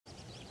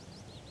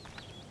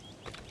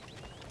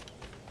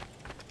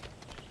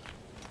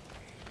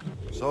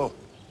So,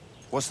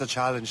 what's the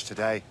challenge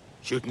today?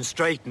 Shooting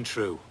straight and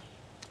true.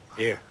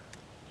 Here,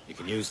 you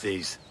can use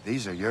these.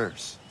 These are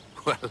yours.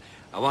 Well,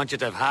 I want you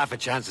to have half a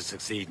chance of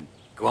succeeding.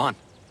 Go on.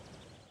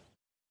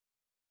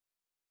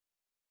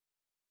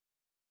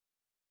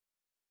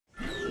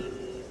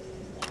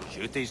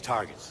 Shoot these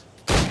targets.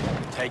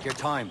 Take your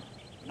time.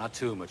 Not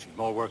too much. We've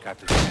more work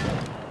after this.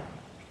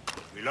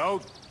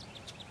 Reload.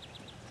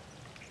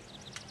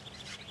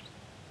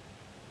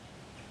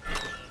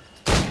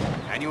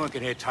 Anyone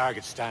can hit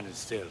targets standing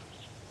still.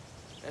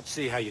 Let's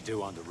see how you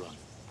do on the run.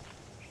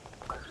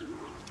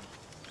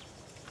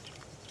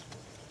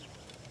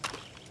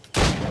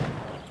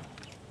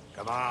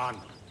 Come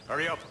on,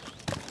 hurry up.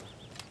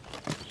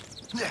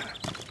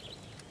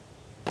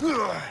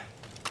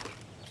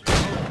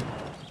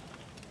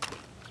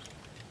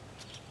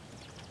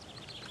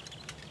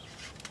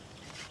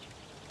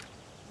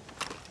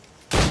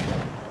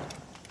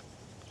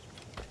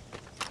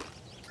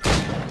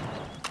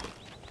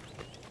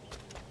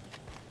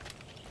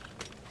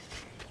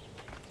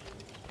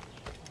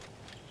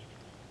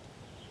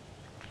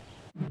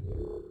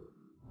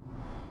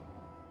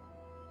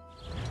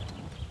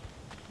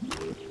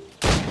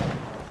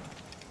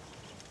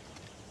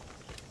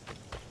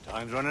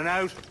 Time's running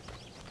out.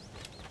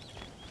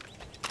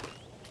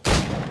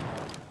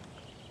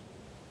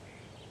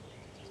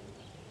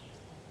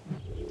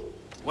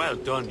 Well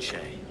done,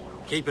 Shay.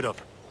 Keep it up.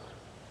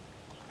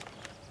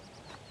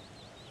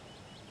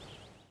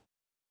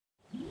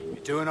 You're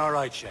doing all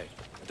right, Shay.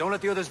 But don't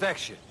let the others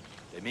vex you.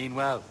 They mean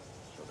well,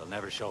 but they'll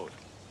never show it.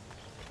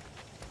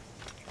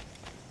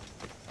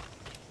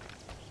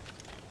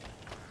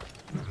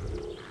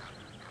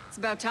 It's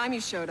about time you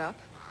showed up.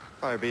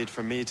 Far be it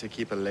from me to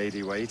keep a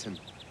lady waiting.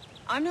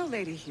 I'm no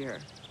lady here.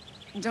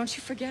 And don't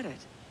you forget it.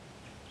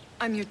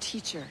 I'm your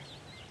teacher.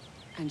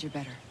 And you're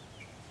better.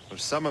 Well,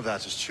 some of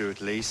that is true at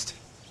least.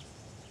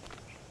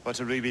 What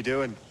would we be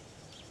doing?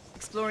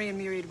 Exploring a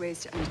myriad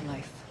ways to end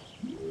life.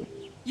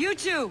 You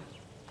two!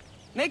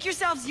 Make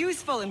yourselves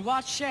useful and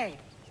watch Shay.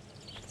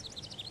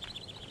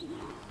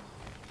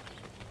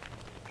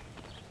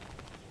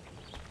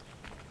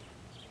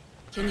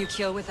 Can you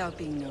kill without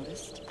being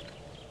noticed?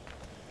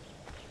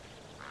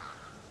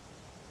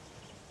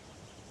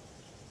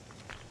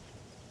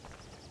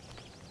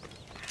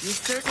 You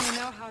certainly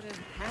know how to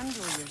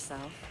handle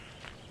yourself.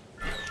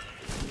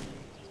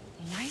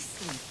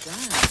 Nicely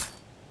done.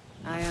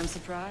 I am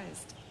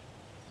surprised.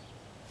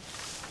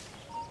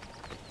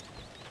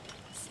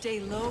 Stay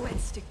low and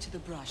stick to the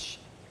brush.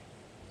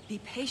 Be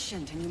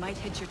patient and you might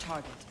hit your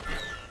target.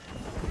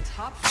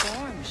 Top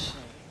form, Shay.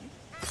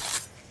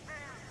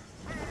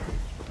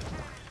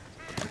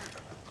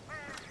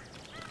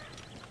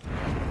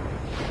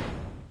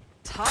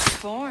 Top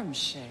form,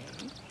 Shay.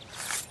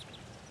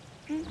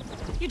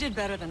 You did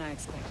better than I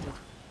expected.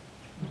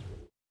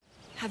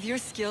 Have your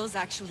skills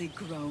actually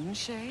grown,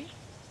 Shay?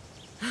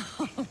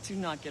 Do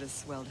not get a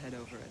swelled head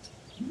over it.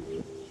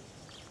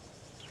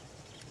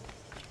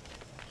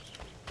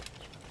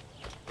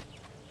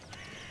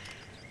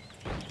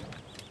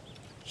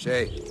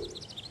 Shay,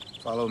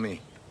 follow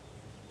me.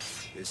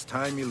 It's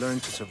time you learn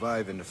to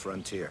survive in the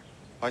frontier.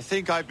 I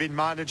think I've been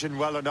managing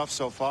well enough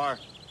so far.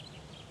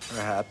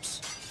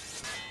 Perhaps.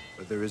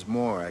 But there is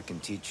more I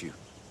can teach you.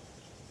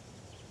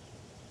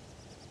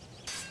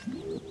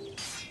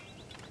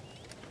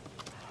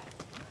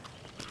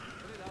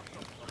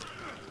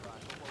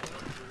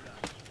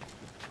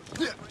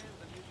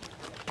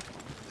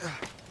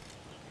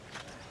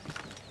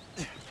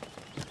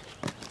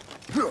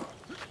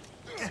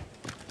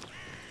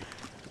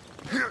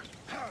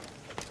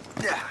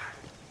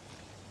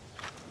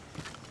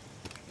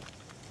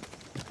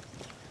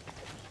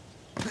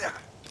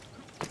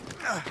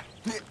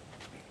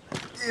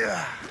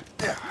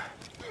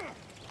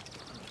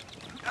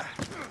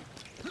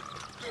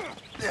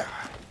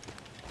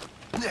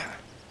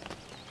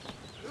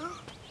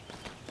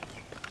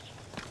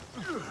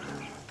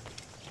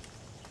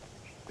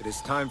 It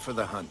is time for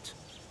the hunt.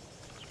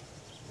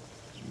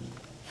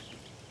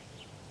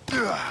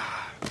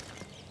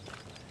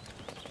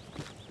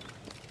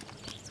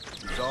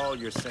 Use all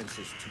your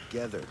senses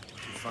together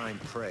to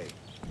find prey.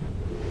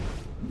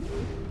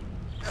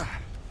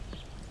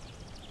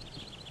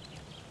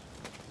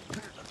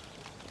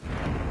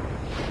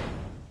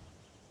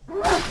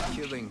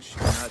 Killing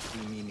should not be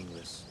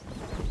meaningless.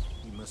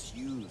 We must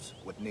use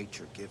what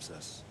nature gives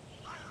us.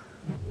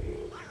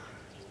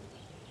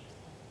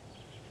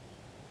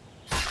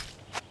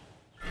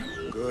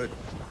 Good.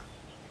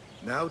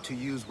 Now to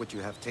use what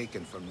you have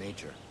taken from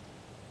nature.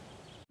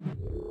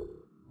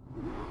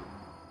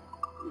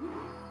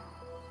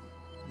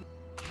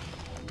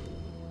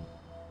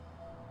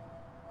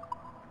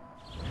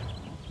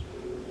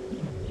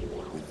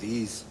 With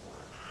these,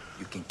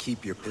 you can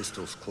keep your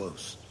pistols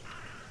close.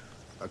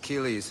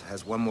 Achilles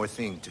has one more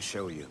thing to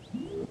show you.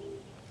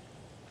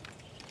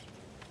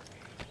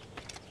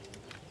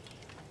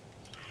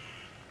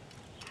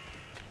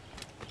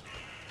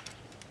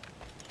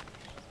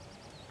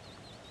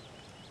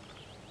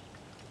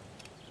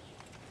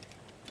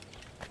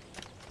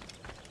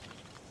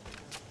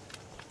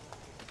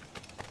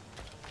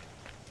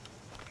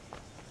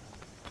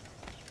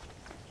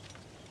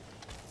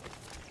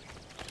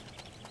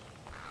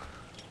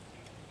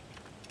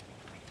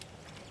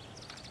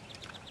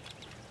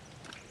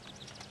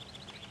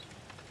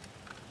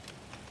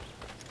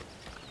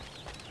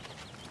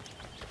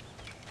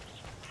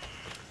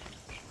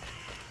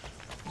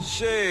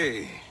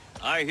 Shay,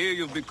 I hear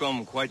you've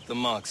become quite the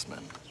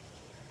marksman.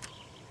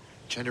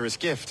 Generous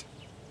gift.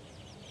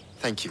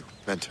 Thank you,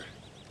 mentor.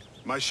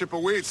 My ship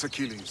awaits,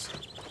 Achilles.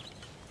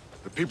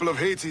 The people of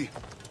Haiti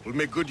will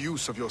make good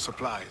use of your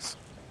supplies.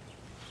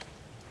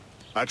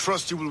 I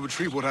trust you will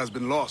retrieve what has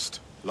been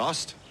lost.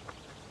 Lost?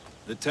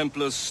 The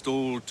Templars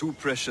stole 2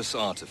 precious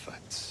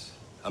artifacts.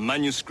 A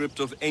manuscript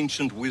of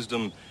ancient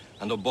wisdom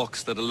and a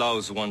box that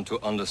allows one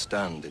to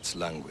understand its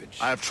language.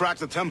 I have tracked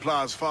the Templar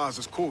as far as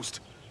this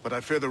coast, but I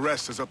fear the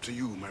rest is up to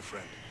you, my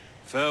friend.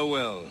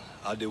 Farewell,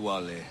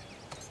 Adewale.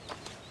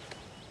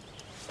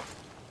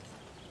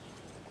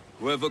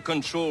 Whoever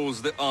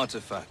controls the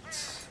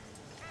artifacts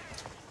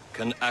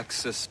can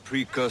access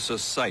precursor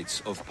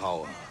sites of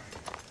power.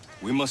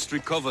 We must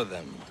recover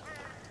them,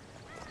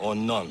 or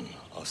none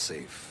are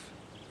safe.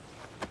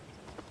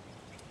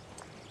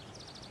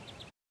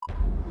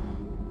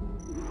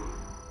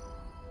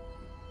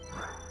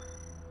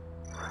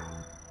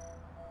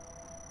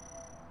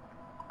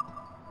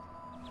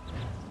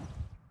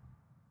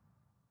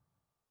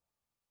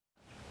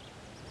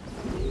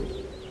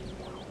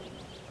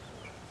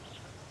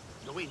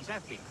 The winds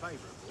have been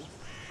favourable,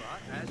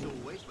 but as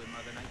always when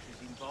Mother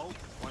Nature's involved,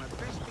 one had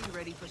best be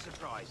ready for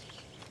surprises.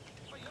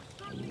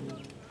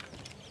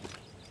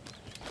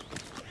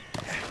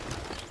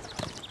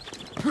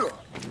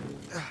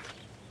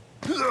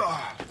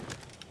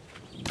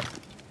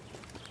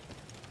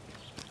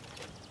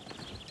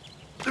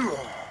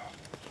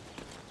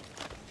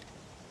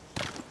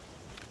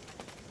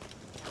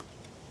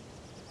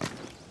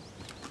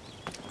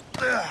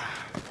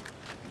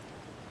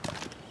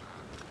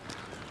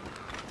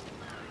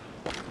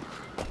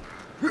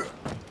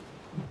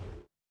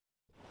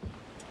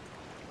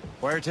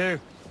 Where to?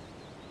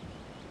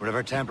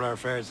 Wherever Templar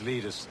affairs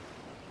lead us.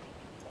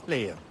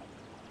 Liam,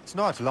 it's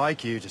not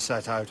like you to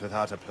set out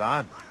without a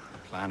plan.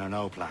 Plan or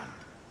no plan.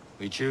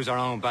 We choose our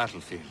own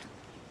battlefield.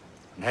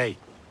 And hey,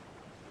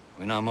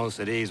 we're not most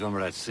at ease when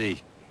we're at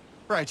sea.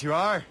 Right you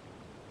are.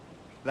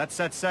 Let's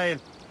set sail.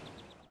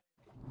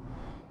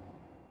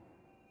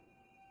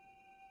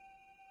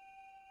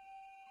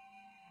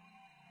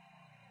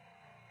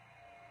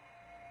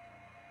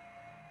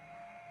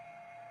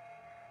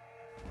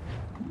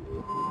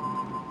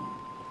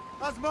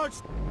 As much...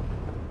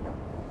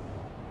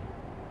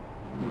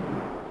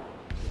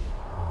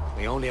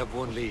 We only have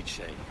one lead,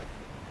 Shay.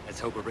 Let's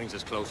hope it brings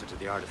us closer to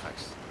the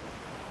artifacts.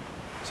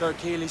 Sir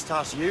Achilles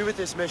tasked you with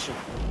this mission.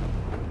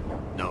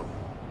 No.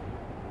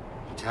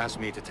 He tasked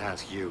me to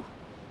task you. You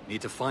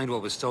need to find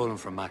what was stolen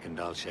from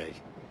Mackandal, Shay.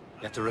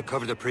 You have to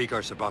recover the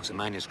precursor box and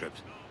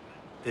manuscript.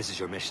 This is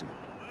your mission.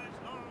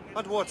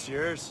 And what's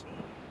yours?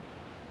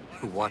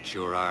 Watch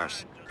your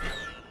arse.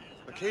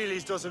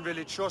 Achilles doesn't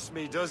really trust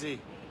me, does he?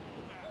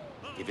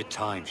 Give it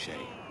time, Shay.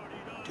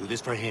 Do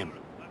this for him.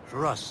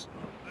 For us.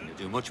 And you'll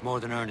do much more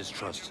than earn his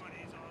trust.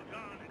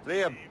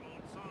 Liam,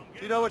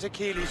 do you know what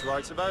Achilles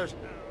writes about?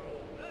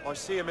 I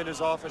see him in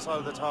his office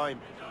all the time,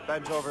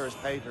 bent over his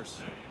papers.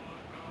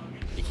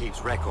 He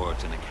keeps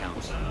records and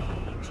accounts.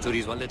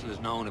 Studies what little is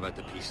known about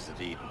the pieces of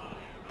Eden.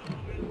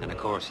 And of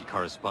course, he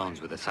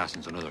corresponds with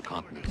assassins on other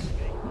continents.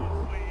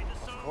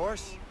 Of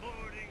course.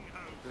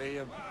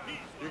 Liam,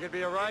 you can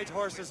be a right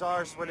horse's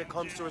arse when it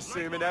comes to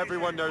assuming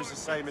everyone knows the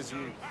same as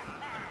you.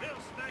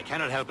 I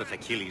cannot help if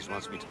Achilles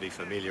wants me to be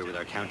familiar with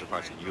our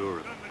counterparts in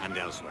Europe and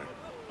elsewhere.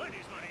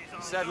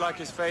 He said like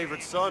his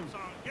favorite son.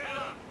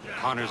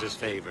 Connor's his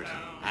favorite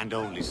and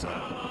only son.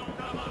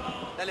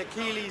 Then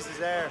Achilles is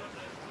heir.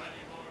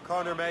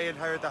 Connor may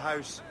inherit the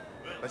house,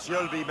 but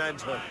you'll be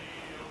mentor.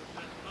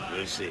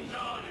 We'll see.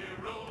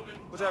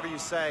 Whatever you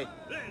say,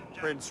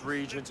 Prince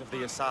Regent of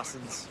the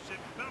Assassins.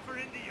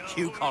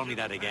 You call me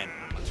that again,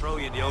 I'll throw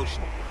you in the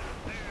ocean.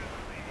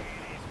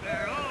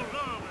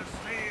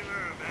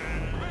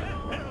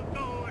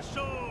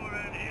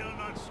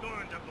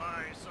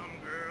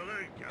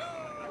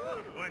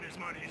 When his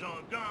money's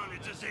all gone,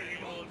 it's a silly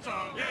old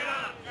song. Get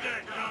up,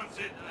 get down,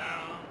 sit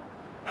down.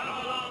 Come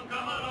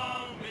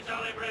along, we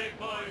jolly brave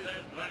boys.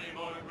 There's plenty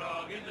more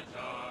grog in the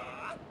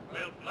jar.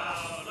 We'll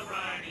plow the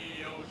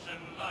briny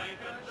ocean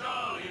like a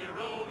jolly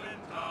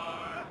roving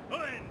tar.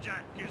 When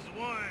Jack is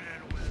worn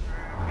and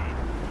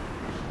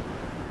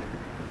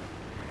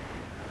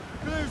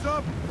Clews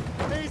up!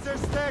 These are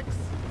sticks!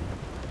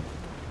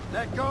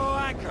 Let go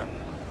anchor!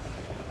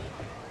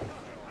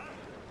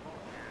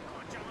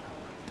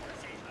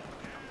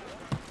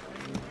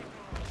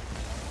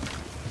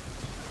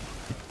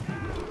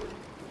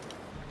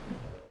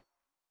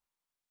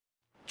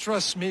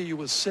 Trust me, you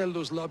will sell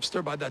those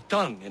lobster by the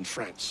ton in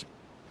France.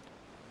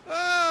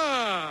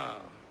 Ah,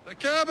 the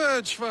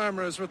cabbage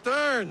farmer has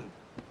returned.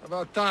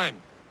 About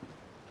time.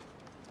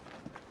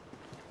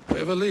 We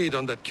have a lead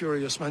on that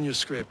curious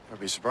manuscript. I'd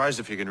be surprised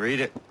if you can read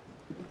it.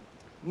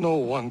 No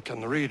one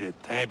can read it,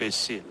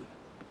 imbecile.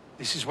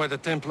 This is why the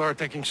Templar are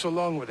taking so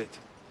long with it.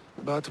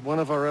 But one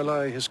of our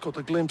allies has caught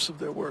a glimpse of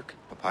their work.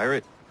 A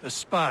pirate? A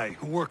spy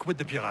who worked with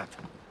the pirate.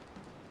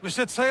 We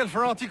set sail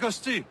for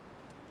Anticosti.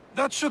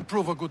 That should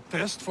prove a good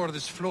test for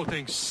this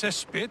floating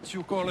cesspit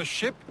you call a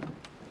ship.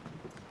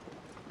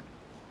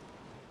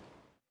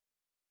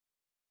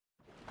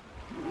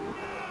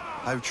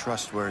 How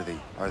trustworthy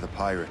are the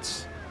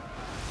pirates?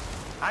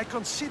 I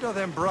consider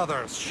them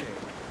brothers, Shay.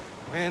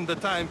 When the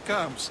time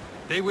comes,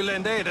 they will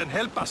lend aid and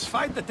help us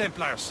fight the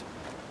Templars.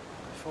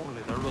 If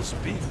only the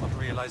roast beef would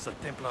realize the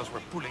Templars were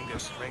pulling their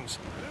strings.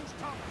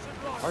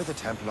 Are the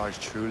Templars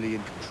truly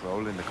in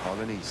control in the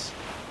colonies?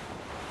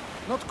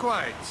 Not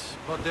quite,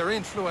 but their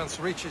influence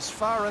reaches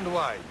far and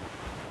wide.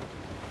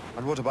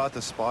 And what about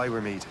the spy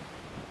we're meeting?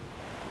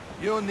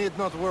 You need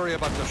not worry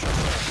about the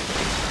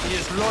chauffeur. He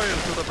is loyal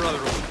to the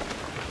Brotherhood.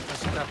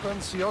 As it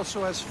happens, he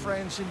also has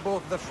friends in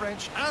both the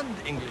French and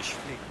English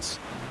fleets.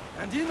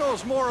 And he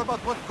knows more about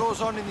what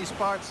goes on in these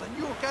parts than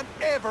you can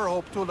ever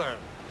hope to learn.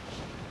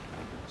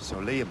 So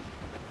Liam,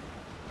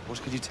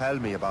 what could you tell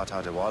me about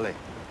Adewale?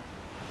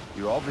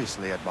 You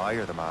obviously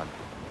admire the man.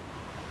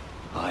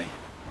 I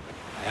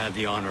had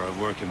the honor of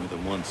working with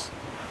him once.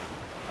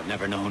 I've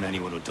never known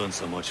anyone who'd done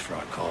so much for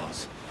our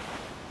cause.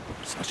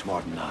 It's much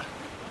more than that.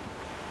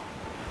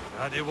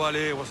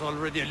 Adewale was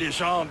already a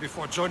legend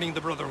before joining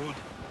the Brotherhood.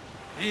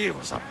 He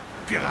was a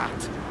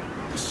pirate,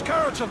 the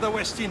scourge of the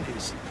West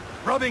Indies,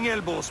 rubbing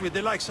elbows with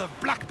the likes of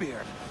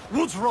Blackbeard,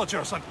 Woodes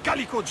Rogers, and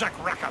Calico Jack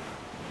Rackham.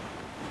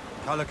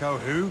 Calico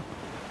who?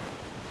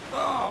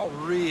 Oh,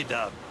 read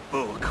a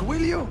book,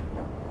 will you?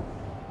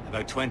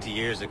 About 20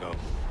 years ago,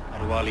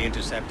 Adewale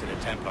intercepted a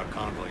Templar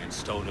convoy and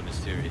stole a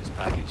mysterious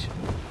package.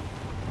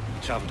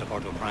 He traveled to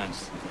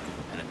Port-au-Prince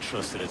and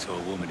entrusted it to a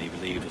woman he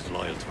believed was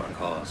loyal to our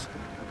cause.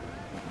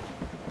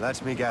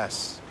 Let me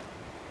guess.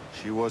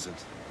 She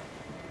wasn't.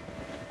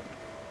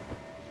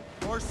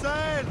 For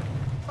sale!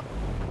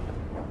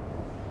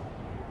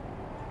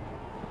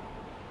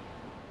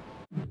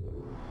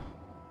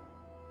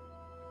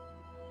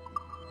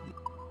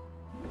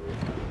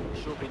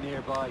 Should be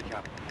nearby,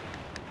 Captain.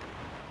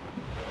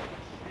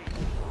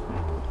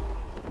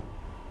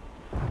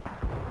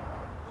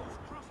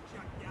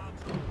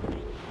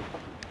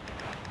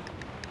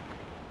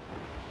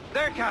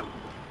 There, Captain.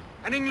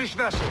 An English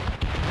vessel.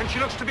 And she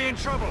looks to be in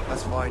trouble.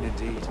 That's fine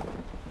indeed.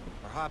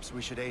 Perhaps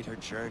we should aid her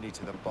journey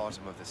to the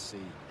bottom of the sea.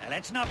 Now,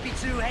 let's not be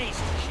too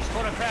hasty. She's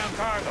full of crown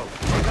cargo.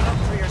 Take a look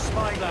through your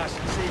spyglass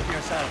and see for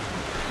yourself.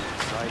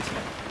 Right.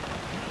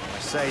 I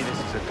say this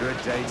is a good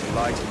day to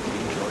lighten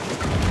King George's.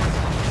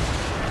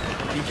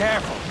 Be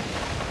careful.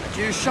 A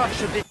few shots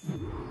should be...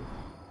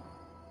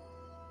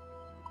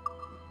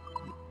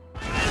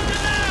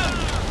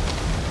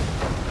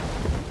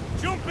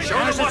 Show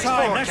us the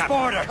time. Next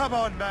border. Come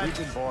on, man. We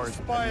can board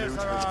Spies and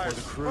are loot before ours.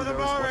 the crew For the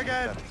knows bar what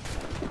again. we've done.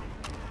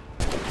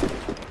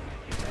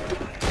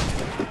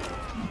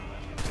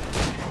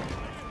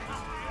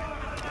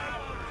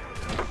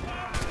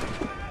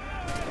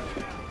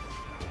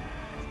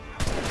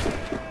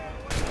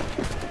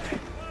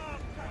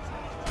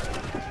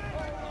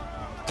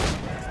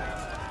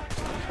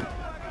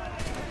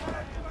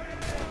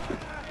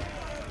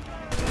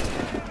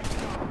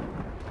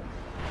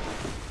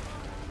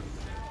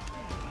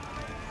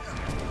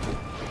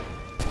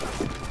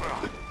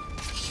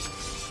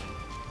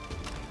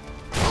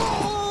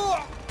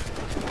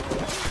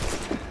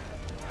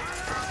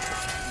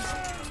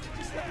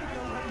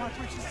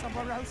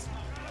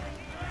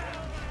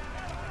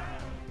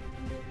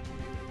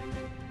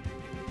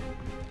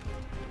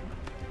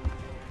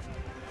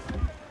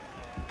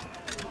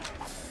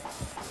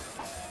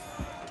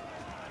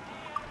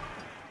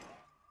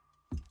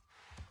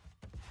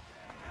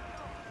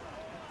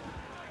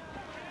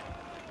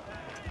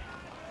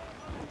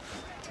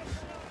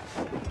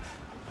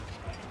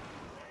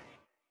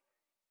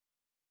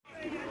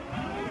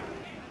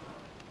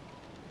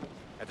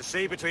 The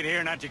sea between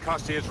here and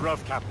Anticosti is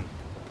rough, Captain.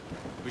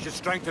 We should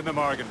strengthen the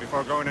Morgan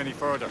before going any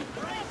further.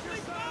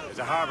 There's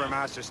a harbour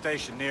master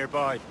stationed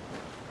nearby.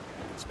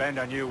 Spend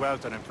our new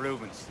wealth on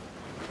improvements.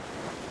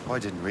 I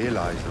didn't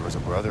realize there was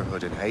a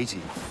brotherhood in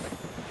Haiti.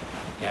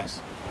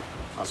 Yes.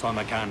 François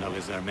McCandle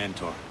is their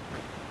mentor.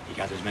 He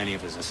gathers many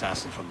of his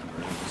assassins from the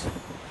Maroons.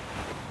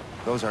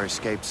 Those are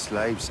escaped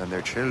slaves and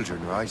their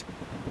children, right?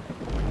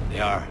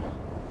 They are.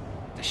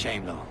 It's a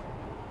shame, though.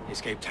 They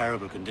escaped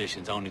terrible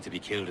conditions only to be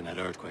killed in that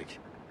earthquake.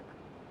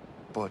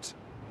 But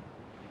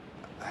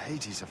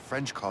Haiti's a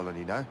French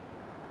colony now.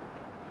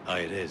 Aye,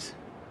 it is.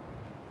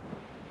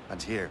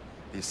 And here,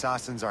 the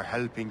assassins are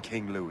helping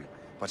King Louis.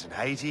 But in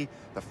Haiti,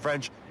 the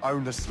French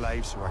own the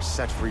slaves who are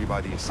set free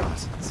by the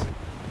assassins.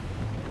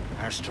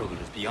 Our struggle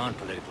is beyond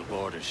political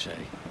borders,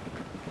 Shay.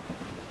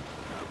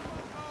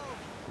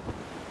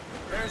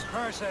 Where's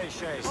Percy,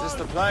 Shay? Is this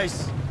the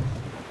place?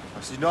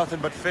 I see nothing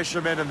but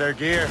fishermen and their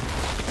gear.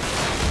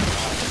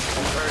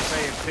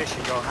 Percy and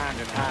fishing go hand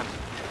in hand.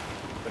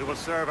 But it will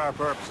serve our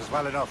purposes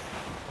well enough.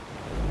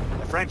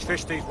 The French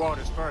fish these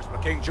waters first,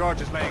 but King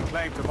George is laying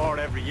claim to more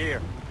every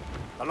year.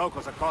 The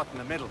locals are caught in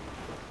the middle.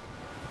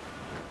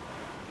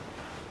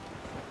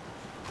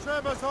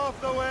 Trim us off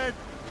the wind!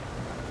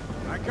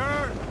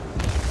 Anchor!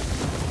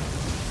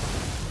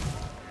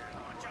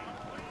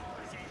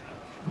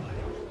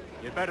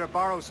 You'd better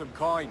borrow some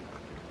coin.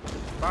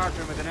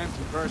 Bartering with an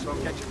empty purse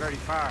won't get you very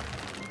far.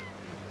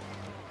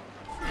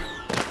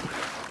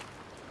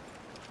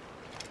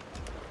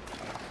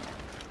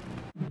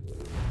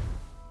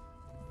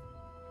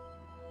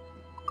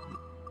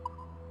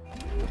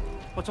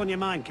 What's on your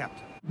mind,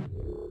 Captain?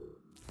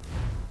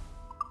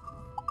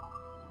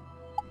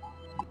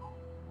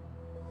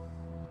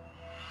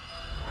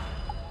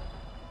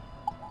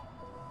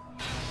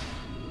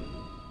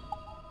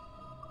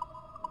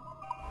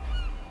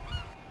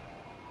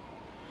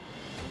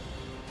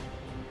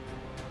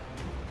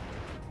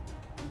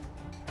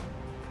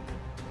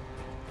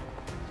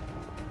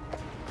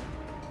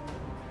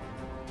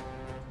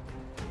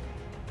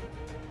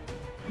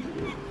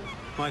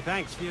 My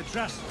thanks for your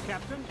trust,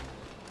 Captain.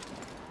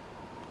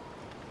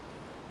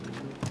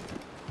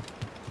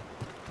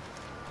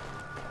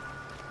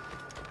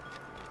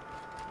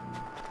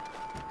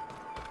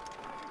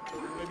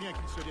 J'aimerais bien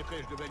qu'il se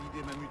dépêche de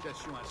valider ma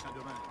mutation à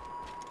Saint-Domingue.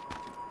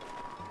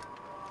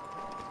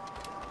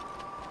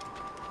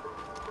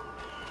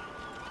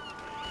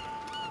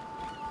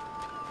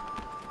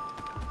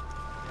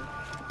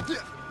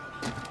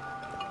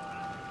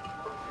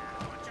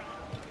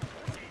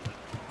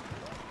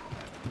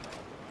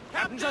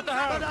 Captain's at the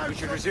helm. We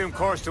should resume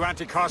course to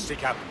Anticosti,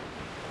 Captain.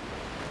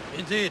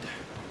 Indeed.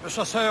 The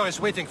chasseur is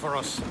waiting for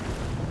us.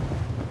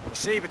 The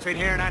sea between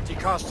here and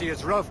Anticosti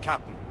is rough,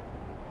 Captain.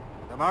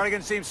 The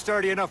Morrigan seems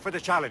sturdy enough for the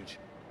challenge.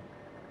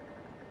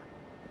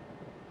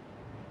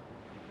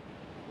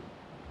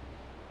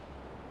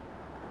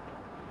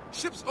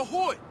 Ships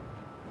ahoy!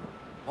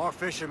 More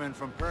fishermen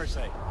from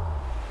Persay.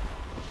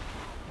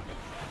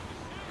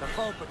 The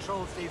foe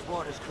patrols these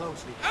waters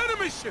closely.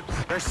 Enemy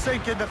ships! They're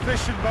sinking the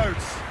fishing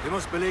boats! We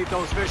must believe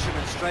those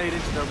fishermen strayed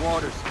into their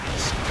waters.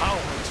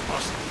 Scoundrels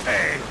must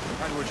pay!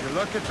 And would you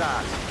look at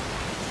that?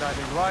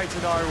 Standing right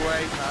in our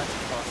way,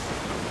 Anticosti.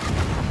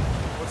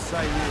 What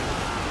say you?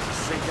 To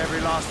sink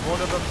every last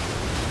one of them?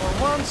 For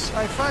once,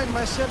 I find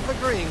myself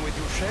agreeing with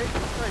you, Shay.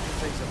 Stranger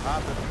things have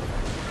happened.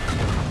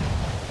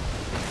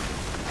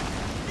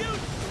 You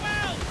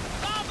swell!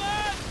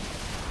 Starboard!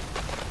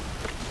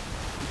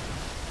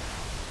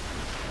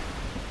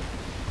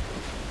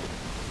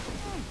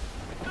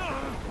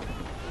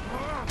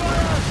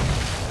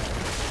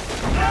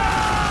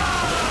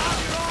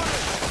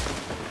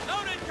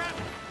 Loaded,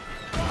 Captain!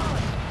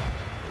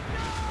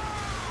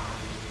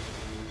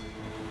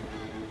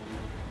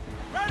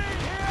 Ready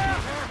here!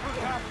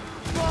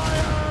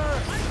 Fire!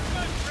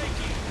 Iceberg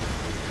breaking!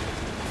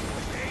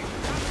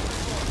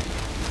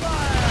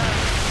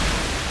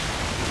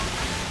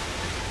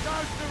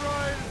 Douse the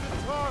royals and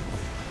tops!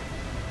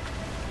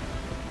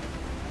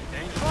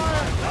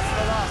 Fire! That's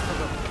the last of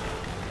them.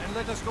 Then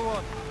let us go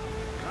on.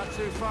 Not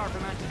too far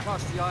from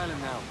Anticosti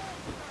Island now.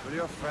 Will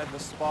your friend the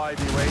spy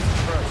be waiting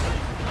for us?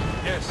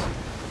 Yes.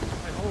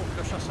 I hope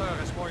the chasseur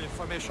has more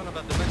information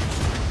about the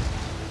manuscript.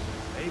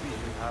 Maybe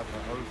he'll have the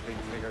whole thing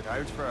figured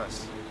out for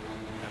us.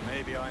 And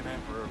maybe I'm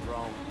Emperor of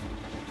Rome.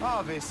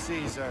 Ave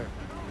Caesar!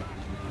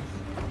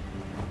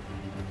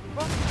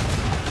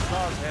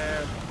 Salt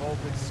hair,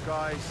 open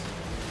skies,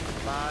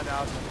 man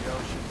out on the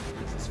ocean.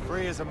 It's as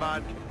free as a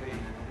man can be.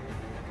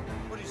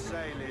 What do you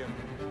say, Liam?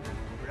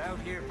 We're out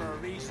here for a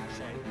reason,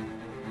 Shay.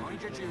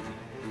 Mind your duty.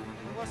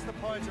 Well, what's the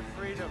point of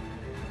freedom?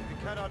 We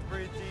cannot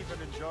breathe deep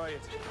and enjoy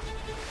it.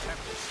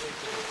 Templar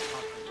sleeping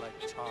in the like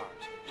tar.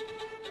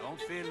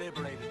 Don't feel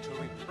liberated till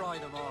we pry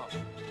them off.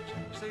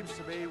 Seems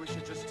to me we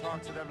should just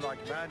talk to them like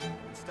men,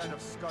 instead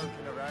of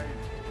skulking around.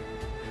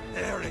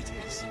 There it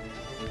is.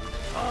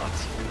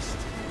 Artist.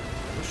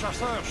 The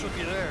chasseur should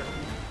be there.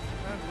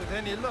 And with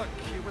any luck,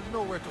 he will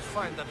know where to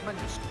find that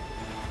manuscript.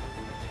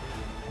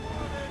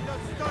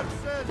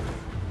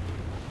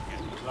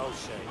 Getting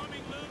close, Shay.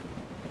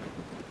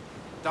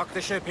 Dock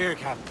the ship here,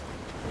 Captain.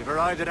 We've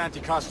arrived at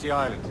Anticosti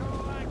Island.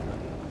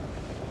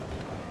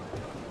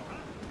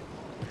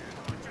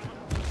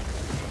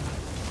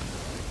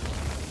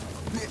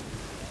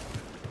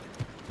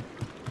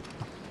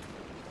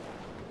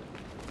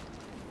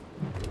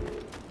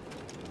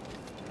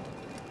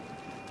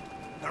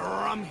 The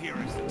rum here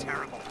is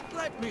terrible.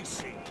 Let me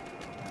see.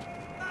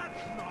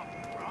 That's not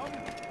rum.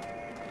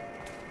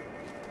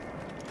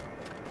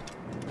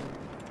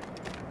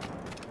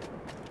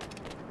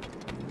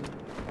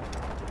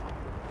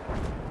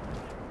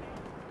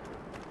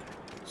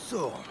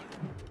 So,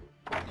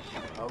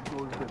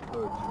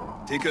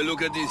 Take a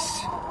look at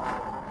this.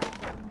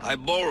 I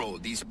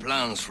borrowed these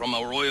plans from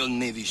a Royal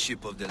Navy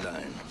ship of the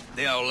line.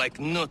 They are like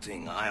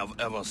nothing I have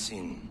ever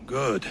seen.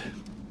 Good.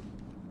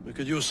 We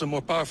could use some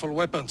more powerful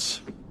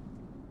weapons.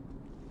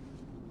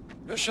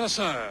 Le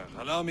Chasseur,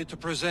 allow me to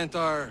present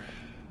our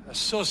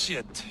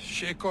associate,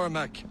 Shay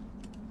Cormac.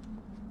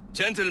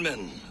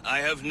 Gentlemen, I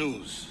have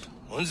news.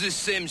 On this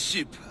same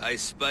ship, I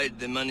spied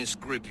the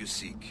manuscript you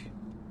seek.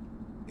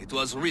 It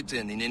was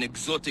written in an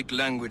exotic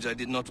language I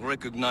did not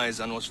recognize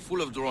and was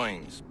full of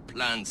drawings,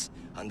 plants,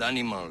 and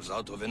animals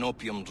out of an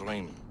opium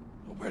dream.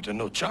 Were there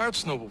no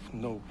charts, no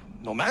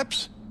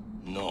maps?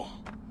 No.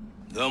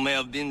 There may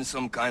have been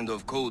some kind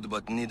of code,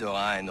 but neither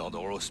I nor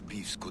the roast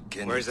beefs could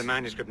ken Where's it. the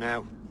manuscript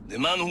now? The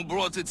man who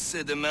brought it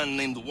said a man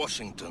named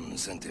Washington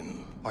sent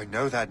him. I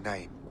know that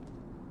name.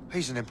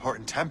 He's an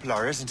important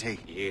Templar, isn't he?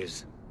 He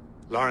is.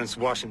 Lawrence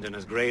Washington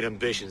has great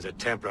ambitions that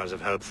Templars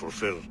have helped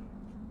fulfill.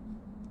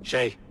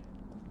 Shay,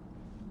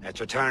 let's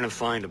return and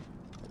find him.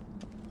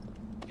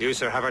 You,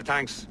 sir, have our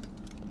thanks.